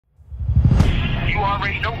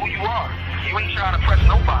already know who you are. You ain't trying to press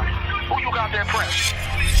nobody. Who you got there press?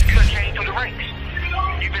 You done came through the ranks.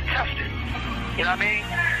 You've been tested. You know what I mean?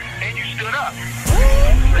 And you stood up.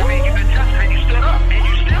 I mean, you've been tested and you stood up. And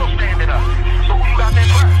you still standing up. So who you got there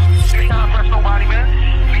press? You ain't trying to press nobody, man.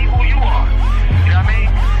 Be who you are. You know what I mean?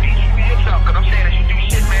 Be yourself. Because I'm saying that you do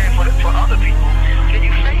shit, man, for other people. Then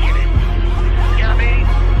you faking it. You know what I mean?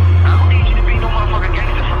 I don't need you to be no motherfucking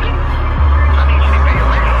gangster for me. I need you to be a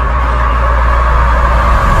man.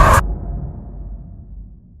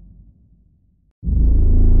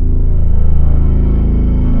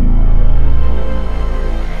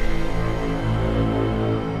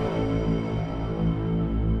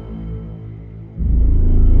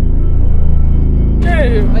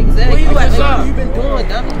 Exactly. What you been doing,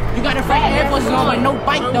 dummy? You got the freaking Air Forces on like no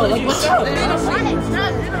bike though. Like what's up?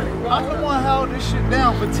 I'm the one held this shit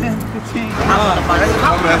down for 10, 15 years.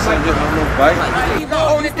 I'm not saying just on no bike. You gonna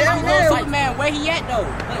hold it down now? Like, man, where he at though?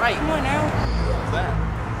 Right, come on now.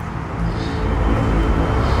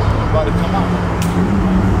 About to come out.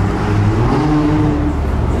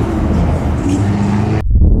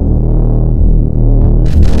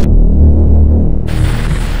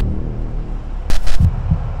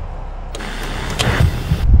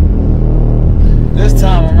 This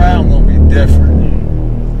time around gonna be different.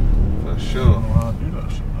 For sure.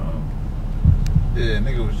 Yeah,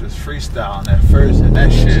 nigga was just freestyling at first and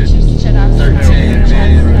that shit 13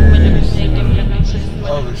 million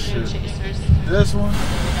other shit. This one?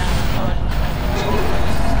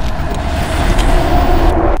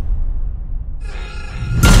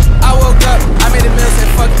 I woke up, I made a meal,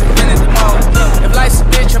 said fuck it, been at the mall. If life's a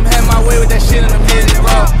bitch, I'm having my way with that shit and I'm hitting it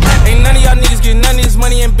raw. Ain't none of y'all niggas get none of this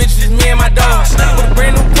money and bitches, me and my dogs. With a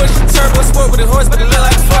brand new push, turbo sport with a horse, but it look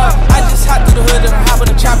like a frog. I just hop through the hood, then I hop on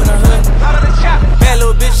the chop in the hood. Bad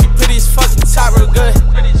little bitch, she pretty as fuck, the top real good.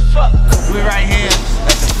 We're right here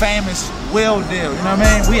at the famous Will Deal, you know what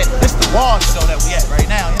I mean? This the wall show that we at right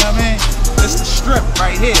now, you know what I mean? This the strip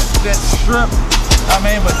right here, that strip, I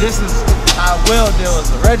mean, but this is how Will Deal is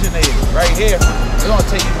originated, right here. We're gonna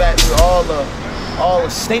take you back to all the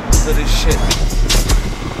staples of this shit.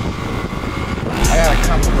 I gotta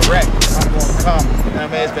come correct, I'm gonna come, you know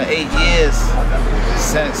what I mean? It's been 8 years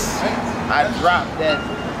since I dropped that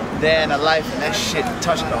Day in the Life, and that shit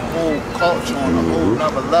touched the whole culture on a whole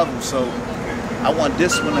nother level. So I want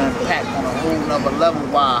this one to impact on a whole nother level.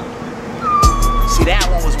 Why? See, that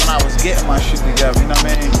one was when I was getting my shit together, you know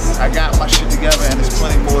what I mean? I got my shit together and there's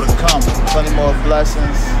plenty more to come. Plenty more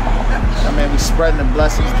blessings. I mean, we're spreading the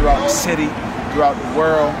blessings throughout the city, throughout the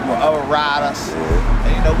world, with other riders.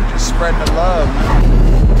 And you know, we just spreading the love, man.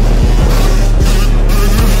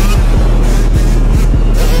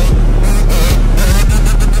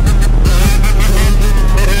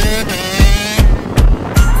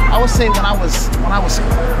 I would say when I was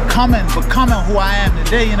becoming who I am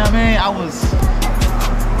today, you know what I mean? I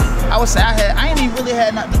would say I ain't even really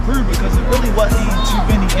had nothing to prove because it really wasn't even too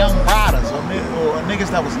many young riders or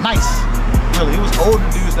niggas that was nice. Really, it was older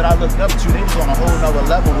dudes that I looked up to. They was on a whole nother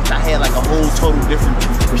level, which I had like a whole total different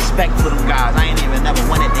respect for them guys. I ain't even never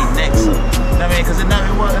went at their necks. You know what I mean? Because it never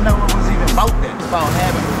was even about that. It's about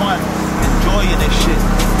having fun, enjoying this shit,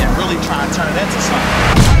 and really trying to turn it into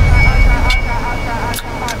something.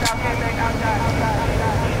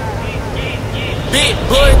 Big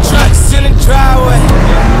boy trucks in the driveway,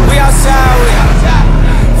 we outside with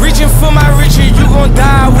it. Reaching for my riches, you gon'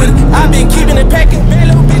 die with it. I been keeping it packing, bad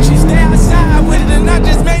little bitches stay outside with it. And I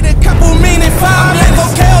just made a couple meaning 5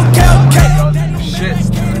 minutes. Okay. Shit,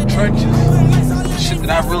 the trenches, shit that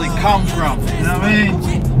I really come from, you know what I mean?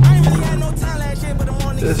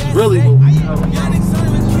 That's really what we come from.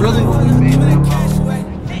 It's really what we made about.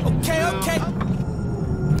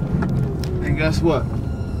 And guess what?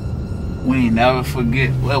 We ain't never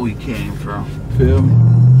forget where we came from. Feel me?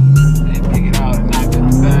 Ain't make it out and not come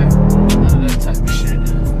back. None of that type of shit.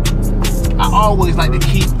 I always like to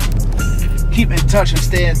keep in touch and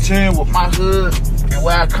stay in tune with my hood and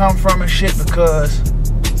where I come from and shit because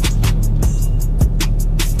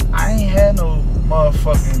I ain't had no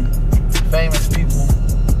motherfucking famous people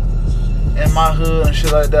in my hood and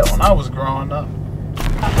shit like that when I was growing up.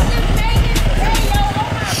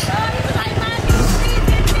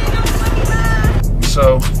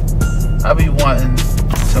 So I be wanting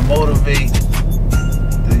to motivate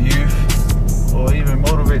the youth or even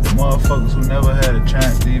motivate the motherfuckers who never had a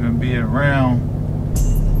chance to even be around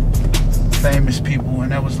famous people.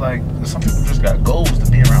 And that was like, some people just got goals to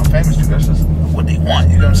be around famous people. That's just what they want,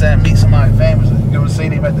 you know what I'm saying? Meet somebody famous, you know what I'm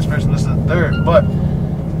saying? They met this person, this is the third. But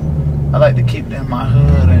I like to keep it in my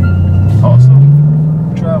hood and also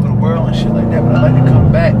travel the world and shit like that. But I like to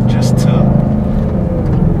come back just to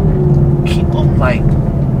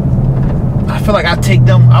feel like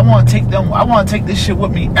I want to take this shit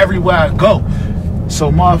with me everywhere I go. So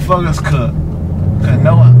motherfuckers could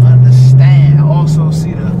know and understand. Also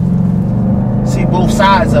see both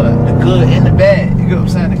sides of it, the good and the bad. You get what I'm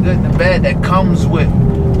saying? The good and the bad that comes with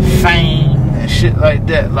fame and shit like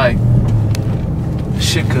that. Like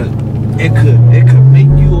shit could make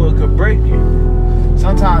you or it could break you.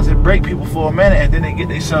 Sometimes it break people for a minute and then they get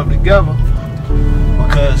themselves together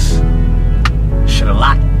because shit a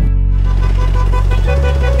lot.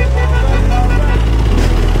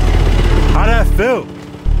 How that feel?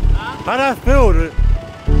 How that feel?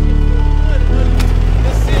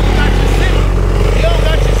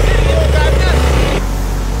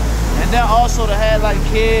 And then also to have like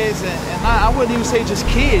kids and I wouldn't even say just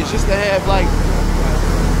kids, just to have like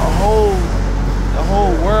the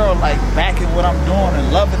whole world like backing what I'm doing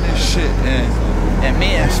and loving this shit and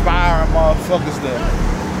me inspiring motherfuckers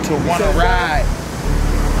to want to ride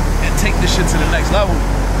and take this shit to the next level.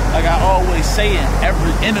 Like I always say in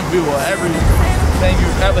every interview or everything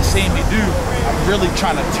you've ever seen me do, I'm really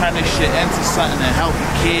trying to turn this shit into something that help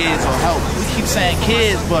the kids or help. We keep saying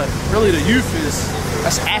kids, but really the youth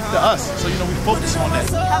that's after us. So you know we focus on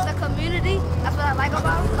that. Help the community. That's what I like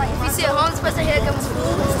about it. Like if you see a homeless person here, give them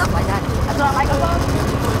food and stuff like that. That's what I like about it.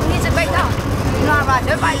 He's a great guy. You know, I ride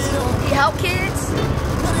dirt bikes. He help kids.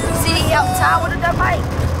 See, he helped Ty with a dirt bike.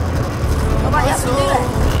 Nobody else can do that.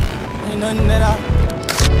 Ain't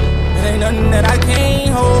nothing that I can't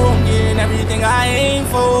hold. I'm getting everything I aim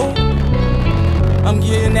for. I'm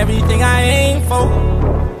getting everything I aim for.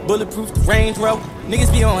 Bulletproof the Range Rover.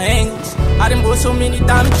 Niggas be on angles. I done bought so many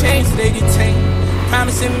diamond chains they detained.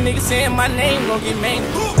 Promising niggas saying my name gon' get made.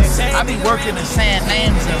 I be working and saying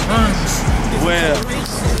names in rooms where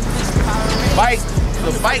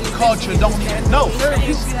the bike culture don't even know. Certain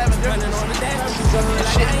people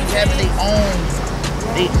be having their own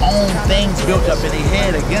things built up in their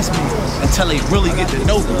head against me until they really get to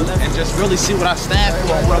know me and just really see what I stand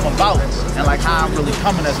for and what I'm about and like how I'm really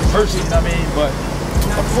coming as a person, you know what I mean? But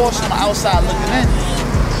of course on the outside looking in,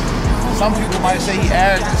 some people might say he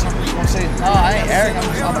arrogant, some people gonna say, no, I ain't arrogant,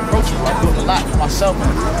 I'm just unapproachable. I built a lot for myself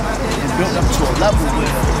and built up to a level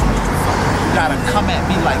where you gotta come at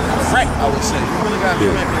me like correct, I would say. You really gotta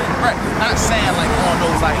come at me correct. Not saying like on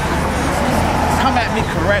those like, come at me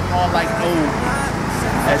correct on like no,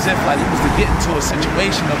 as if like it was to get into a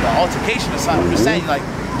situation of an altercation or something. I'm just saying like,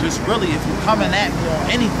 just really if you're coming at me on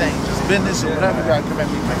anything, just business or whatever, you gotta come at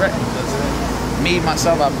me correct. Because me,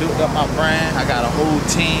 myself, I built up my brand, I got a whole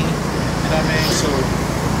team, you know what I mean? So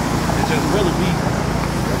it just really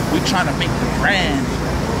we trying to make the brand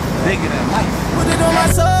bigger than life. Put it on my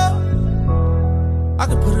soul. I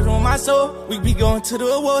can put it on my soul. We be going to the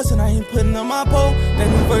awards and I ain't putting on my pole. That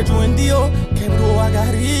new Virgil and Dior, Capital, I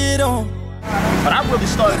got it on. But I really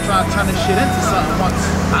started trying to turn this shit into something once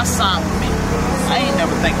I signed with me. I ain't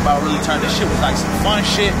never think about really turning this shit with like some fun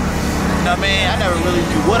shit. You know what I mean? I never really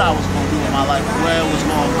knew what I was gonna do in my life, where it was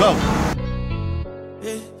gonna go.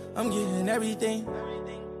 Yeah, I'm getting everything.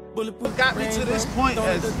 What got me to this point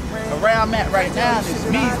as where I'm at right now is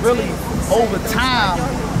me really over time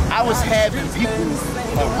I was having people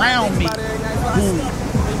around me who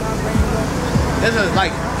it's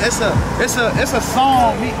a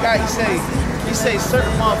song Meek guy he say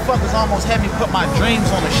certain motherfuckers almost had me put my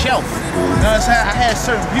dreams on the shelf. You know what I'm saying? I had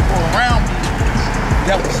certain people around me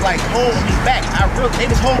that was like holding me back. They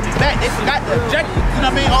was holding me back. They forgot the objective. You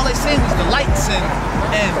know what I mean? All they seen was the lights and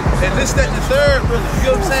this, that, and the third, really.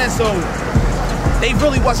 You know what I'm saying? So they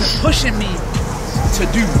really wasn't pushing me to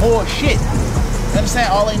do more shit. You know what I'm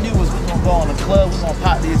saying? All they knew was we gonna go on the club, we gonna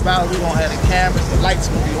pop these bottles, we gonna have the cameras, the lights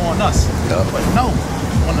gonna be on us. Yeah. But no,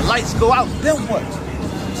 when the lights go out, then what?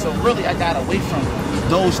 So really I got away from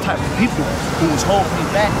those type of people who was holding me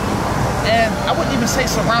back. And I wouldn't even say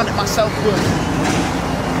surrounded myself with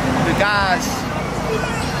the guys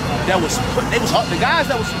that was the guys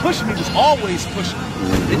that was pushing me was always pushing me.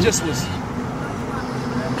 It just was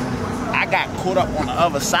I got caught up on the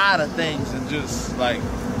other side of things and just like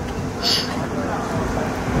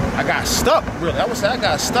I got stuck, really. I would say I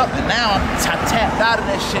got stuck, and now I'm tapped out of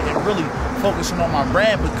that shit and really focusing on my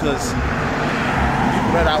brand because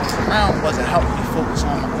people that I was around wasn't helping me focus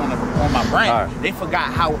on my brand. Right. They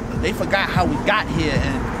forgot how we got here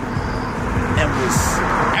and was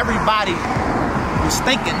everybody was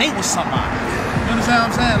thinking they was somebody. You understand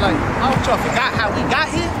what I'm saying? Like, I don't y'all forgot how we got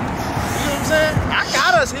here. You know what I'm saying? I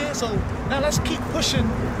got us here, so now let's keep pushing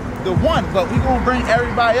the one, but we gonna bring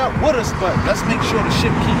everybody up with us, but let's make sure the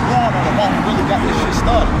shit keep going on the one who really got this shit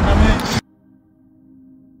started, you know what I mean?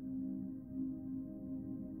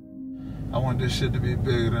 I want this shit to be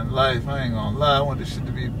bigger than life, I ain't gonna lie. I want this shit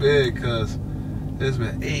to be big, cause It's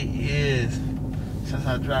been 8 years since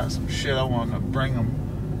I dropped some shit. I wanted to bring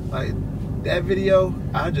them. Like, that video,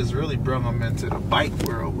 I just really brought them into the bike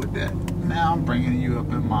world with that. Now I'm bringing you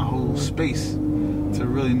up in my whole space to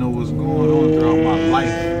really know what's going on throughout my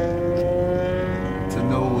life. To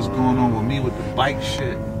know what's going on with me with the bike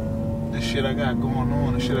shit. The shit I got going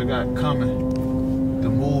on, the shit I got coming. The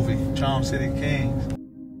movie, Charm City Kings.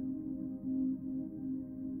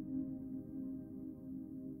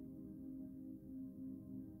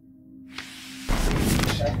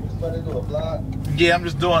 Yeah, I'm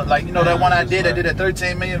just doing, like, you know that one I did at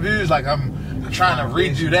 13 million views? Like, I'm trying to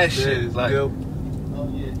redo that shit. It's like,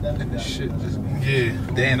 and the shit just, yeah,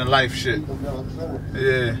 day in the life shit.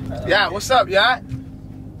 Yeah. Yeah, what's up, y'all?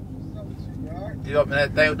 You up in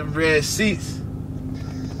that thing with them red seats?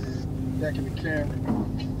 Back in the camera.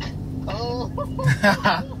 Oh.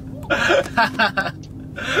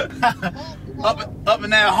 up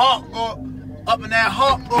in that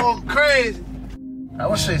hawk going crazy. I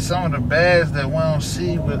would say some of the bads that we don't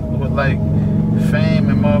see with like fame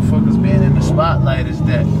and motherfuckers being in the spotlight is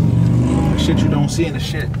that the shit you don't see in the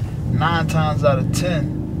shit 9 times out of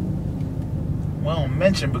 10 we don't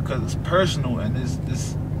mention because it's personal and there's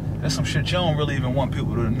some shit you don't really even want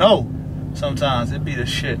people to know. Sometimes it be the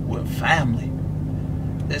shit with family.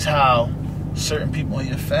 It's how certain people in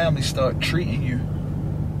your family start treating you,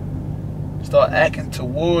 start acting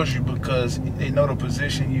towards you because they know the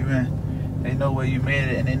position you in. They know where you made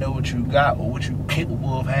it and they know what you got or what you're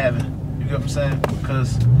capable of having. You get what I'm saying?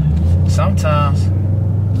 Because sometimes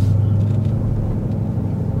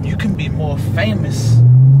you can be more famous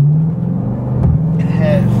and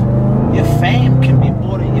have your fame can be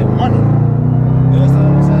more than your money. You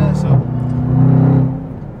understand what I'm saying?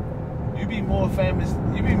 So you be more famous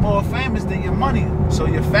than your money. So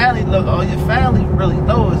your family all your family really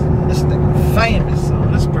knows this nigga famous. So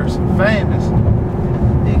this person famous.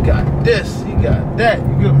 He got this, he got that, you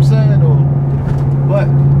get what I'm saying? But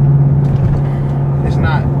it's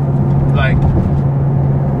not like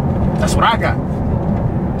that's what I got.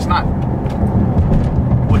 It's not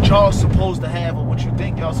what y'all supposed to have or what you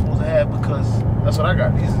think y'all supposed to have because that's what I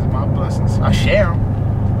got. These are my blessings. I share them,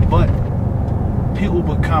 but people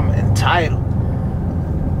become entitled.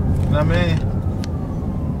 You know what I mean?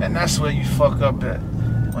 And that's where you fuck up at.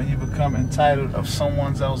 When you become entitled of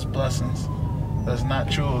someone else's blessings that's not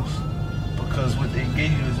yours. Because what they give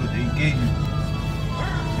you is what they give you.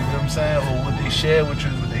 You know what I'm saying? Or what they share with you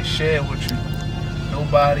is what they share with you.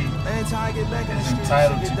 Nobody is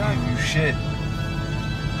entitled to give you shit.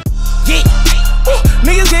 Yeah.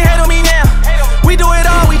 Niggas can't hate on me now. We do it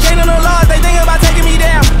all, we gaining no laws, they think about taking me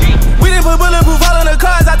down. We didn't put bulletproof all in the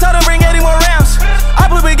cars, I told them bring 80 more rounds. I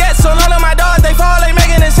put baguettes so long on my dogs, they fall, they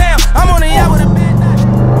making a sound. I'm on the yacht with a bed.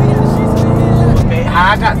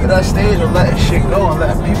 How I got to that stage of letting shit go and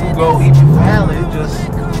letting people go, even family, it just,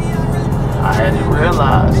 I had to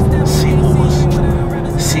realize, see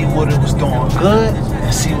what it was doing good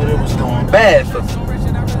and see what it was doing bad for me.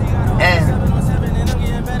 And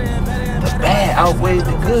the bad outweighed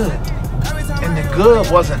the good. And the good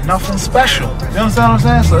wasn't nothing special. You understand what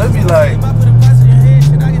I'm saying? So it'd be like,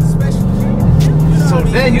 so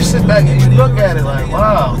then you sit back and you look at it like,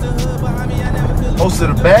 wow. Most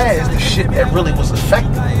of the bad is the shit that really was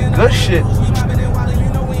effective. The good shit,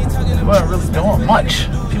 they weren't really doing much.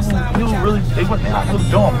 People really, they're not really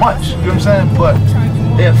doing much. You know what I'm saying? But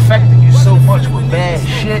they affected you so much with bad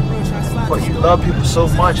shit. But you love people so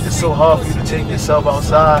much, it's so hard for you to take yourself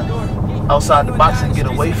outside the box and get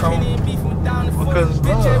away from them. Because it's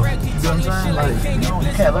love. You know what I'm saying? Like,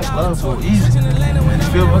 you can't let love go easy. You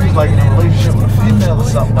feel me? It's like in a relationship with a female or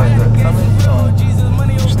something like that. You know what I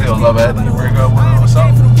mean? You still love her after you break up with her or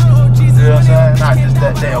something. You know what I'm saying? Not just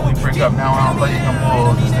that day we break up now I don't love you no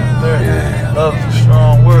more. Just that third. Love is a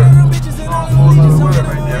strong word. Strong full-blooded word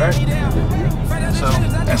right there, right? So,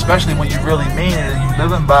 especially when you really mean it and you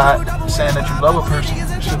living by it, saying that you love a person,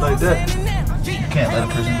 shit like that. You can't let a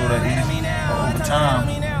person go that easy. But over time,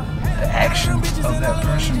 the actions of that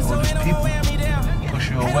person or just people push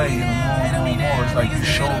you away even more and more and more. It's like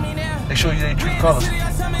they show you their true colors.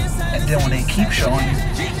 And then when they keep showing you,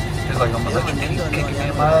 it's like I'm gonna let you keep kicking me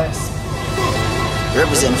in my ass.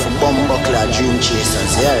 Represent for Bumbuckler Dream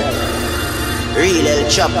Chasers, yeah. Real El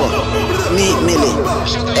Chapo, Meek Millie,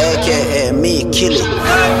 aka Me Kill It.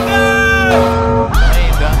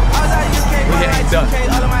 We ain't done.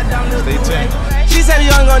 Stay tuned. She said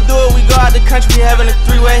you ain't gonna do it, we go out the country, we having a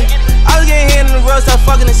 3-way. I was getting hit in the road, start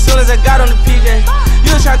fucking as soon as I got on the PJ.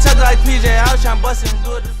 You was trying to tuck it like PJ, I was trying to bust it and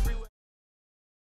do it.